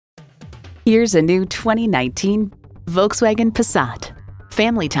Here's a new 2019 Volkswagen Passat.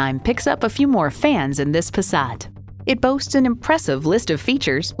 Family time picks up a few more fans in this Passat. It boasts an impressive list of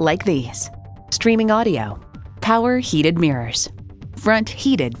features like these: streaming audio, power heated mirrors, front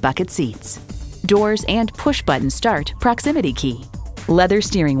heated bucket seats, doors and push-button start proximity key, leather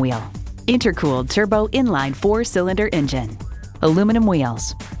steering wheel, intercooled turbo inline 4-cylinder engine, aluminum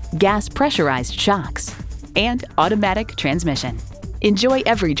wheels, gas pressurized shocks, and automatic transmission. Enjoy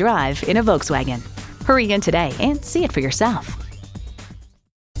every drive in a Volkswagen. Hurry in today and see it for yourself.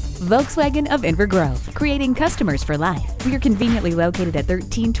 Volkswagen of Inver Grove, creating customers for life. We are conveniently located at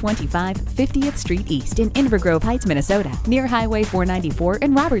 1325 50th Street East in Inver-Grove-Heights, Minnesota, near Highway 494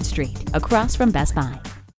 and Robert Street, across from Best Buy.